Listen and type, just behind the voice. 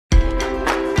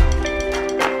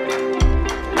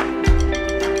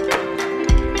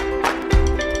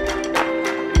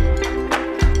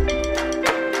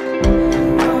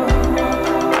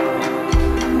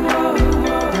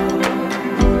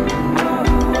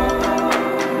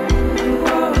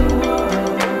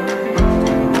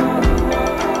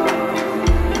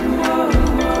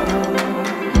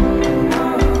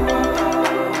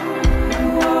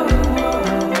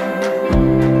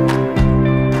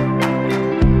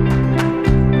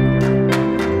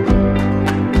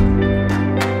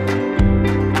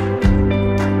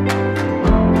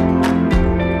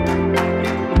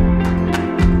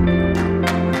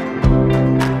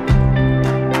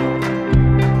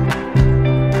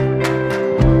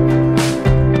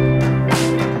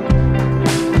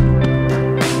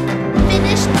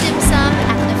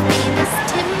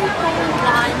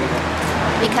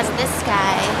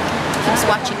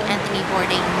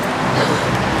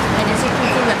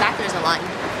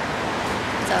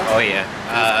Oh yeah,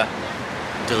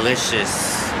 delicious.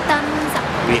 Thumbs up.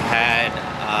 We had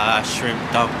shrimp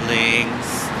dumplings.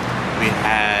 We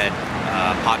had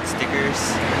pot stickers.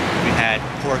 We had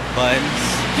pork buns.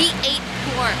 He ate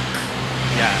pork.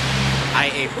 Yeah, I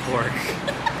ate pork.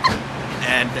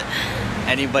 And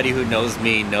anybody who knows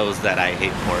me knows that I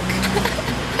hate pork.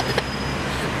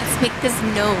 Let's make this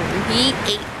known. He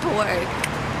ate pork.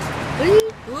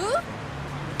 Ooh.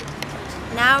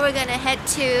 Now we're gonna head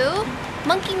to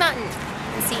Monkey Mountain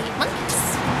and see monkeys.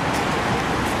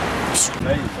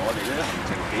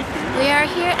 We are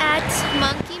here at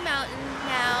Monkey Mountain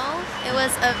now. It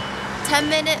was a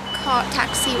 10-minute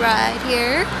taxi ride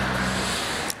here.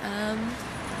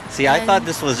 See, I thought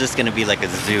this was just gonna be like a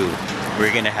zoo.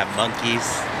 We're gonna have monkeys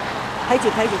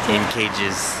in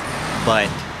cages, but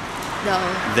no,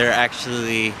 they're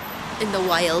actually in the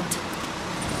wild.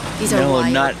 These are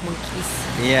wild monkeys.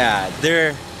 Yeah,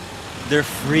 they're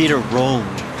free to roam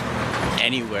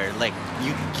anywhere. Like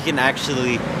you can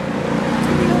actually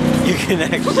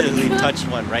touch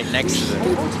one right next to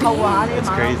them. It's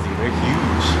crazy. They're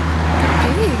huge.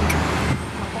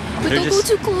 But don't go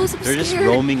too close. I'm They're just scared.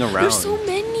 roaming around. There's so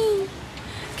many.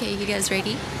 Okay, you guys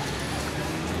ready?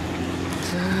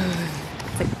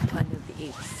 It's like Planet of the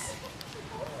Apes.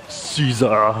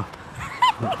 Caesar.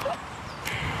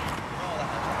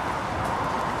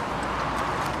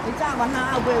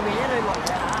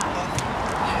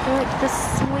 They like just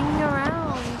swing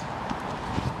around.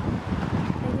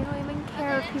 They don't even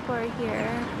care if people are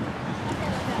here.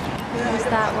 There's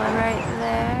that one right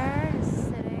there, just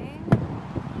sitting.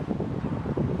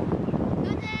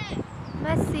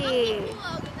 Messy.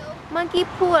 Monkey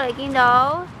pool, 你見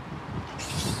到?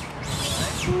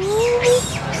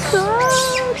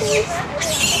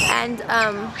 And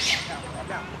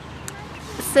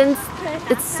since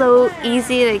it's so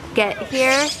easy to get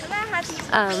here,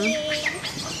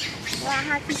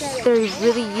 they're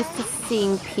really used to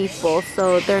seeing people,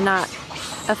 so they're not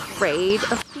afraid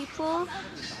of people.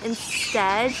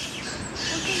 Instead,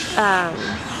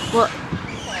 well,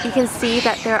 you can see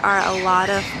that there are a lot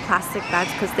of plastic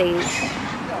bags because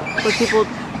when people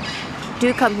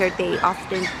do come here, they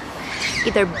often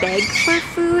either beg for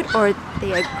food or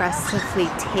they aggressively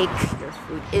take your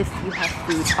food if you have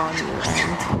food on you,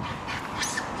 and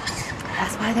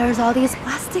that's why there's all these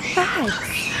plastic bags.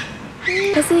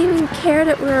 It doesn't even care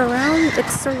that we're around,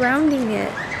 it's surrounding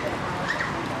it.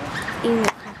 Eating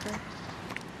it proper.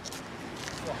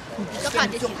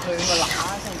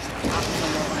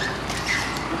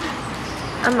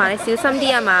 Amma, 你小心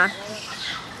啲啊嘛。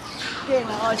驚啊！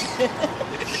我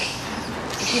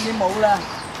見你冇啦。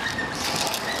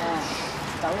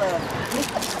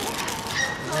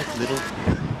 Little.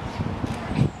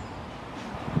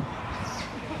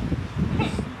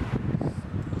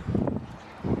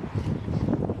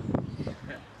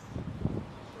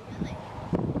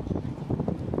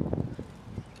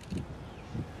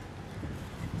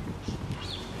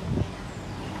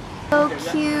 So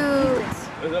cute.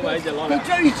 佢追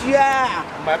住啊！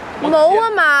冇啊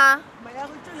嘛。唔係啊，佢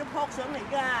追咗撲上嚟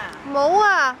㗎。冇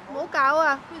啊，冇搞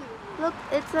啊。Look,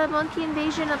 it's a monkey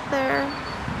invasion up there.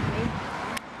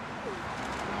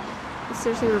 It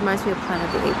seriously reminds me of Planet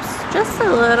of the Apes. Just a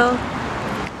little.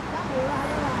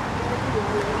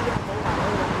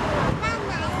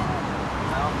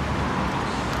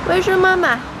 Where's your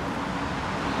mama?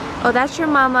 Oh, that's your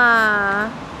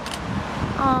mama.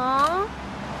 Aww.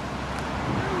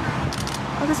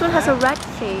 Oh, this one has a red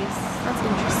face. That's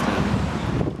interesting.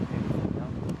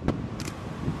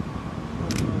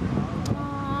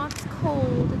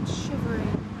 Cold and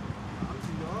shivering.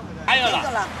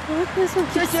 Look, this one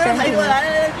keeps standing.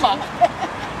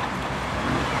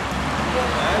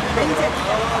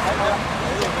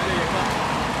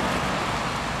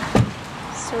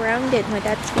 Surrounded, my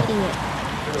dad's eating it.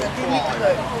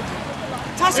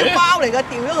 叉燒包嚟㗎，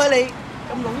掉咗佢你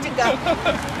咁籠積㗎。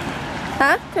嚇？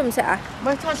佢唔食啊？唔係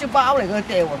叉燒包嚟㗎，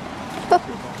掉啊！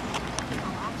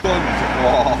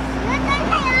哇！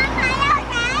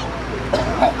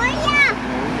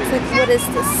 Like, what is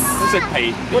this?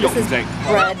 What is this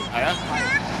bread?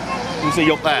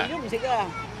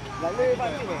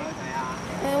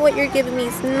 And what you're giving me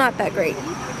is not that great.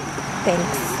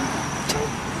 Thanks.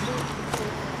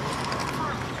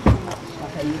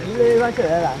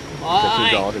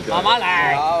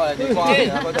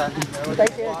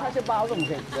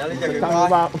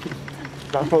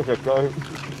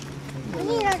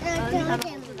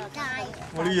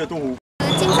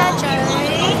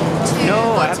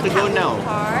 No, I have to go now.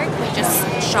 Park. We just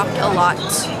shopped a lot.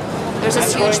 There's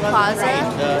this huge plaza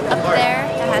up there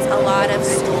that has a lot of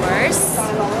stores.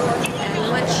 And we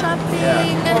went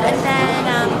shopping, and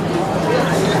then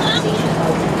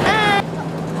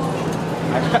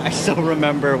still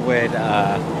remember when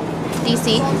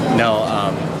DC.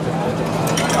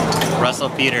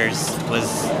 Russell Peters was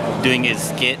doing his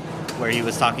skit where he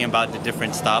was talking about the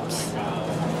different stops.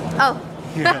 Oh.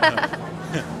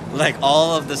 Like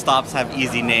all of the stops have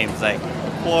easy names like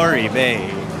Quarry Bay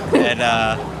and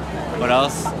what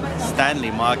else?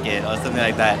 Stanley Market or something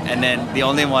like that. And then the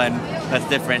only one that's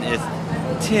different is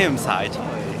Tim Sai Choi.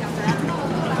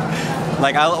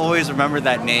 Like I'll always remember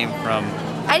that name from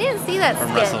I didn't see that From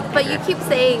skit, Russell but you Peters. keep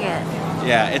saying it.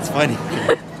 Yeah, it's funny.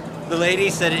 The lady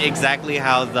said it exactly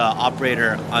how the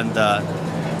operator on the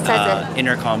Says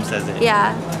intercom says it.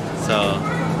 Yeah. So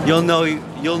you'll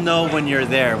know when you're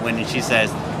there when she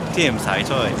says Tim Sai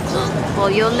Choi. Well,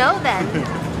 you'll know then.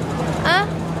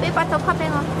 May bato ka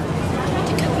pengo.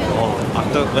 Oh,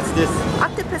 what's this?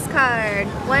 Octopus card.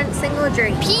 One single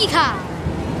drink. Pika.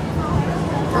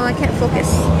 Oh, I can't focus.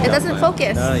 It doesn't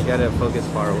focus. No, you gotta focus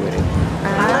far away.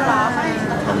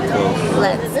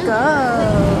 Let's go.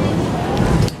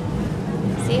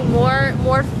 See,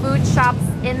 more food shops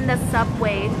in the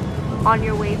subway on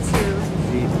your way to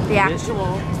the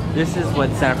actual. This is what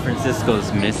San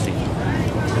Francisco's missing.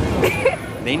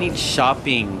 They need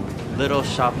little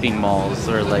shopping malls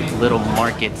or like little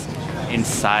markets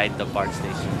inside the BART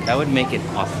station. That would make it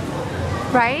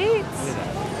awesome. Right?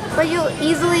 But you'll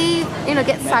easily,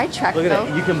 get sidetracked Look at though.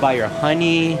 that. You can buy your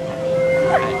honey. You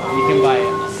can buy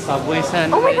a Subway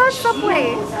sandwich. Oh my gosh,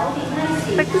 Subway!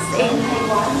 Like the same.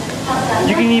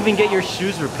 You can even get your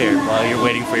shoes repaired while you're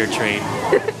waiting for your train.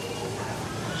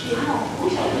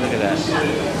 Look at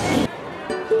that.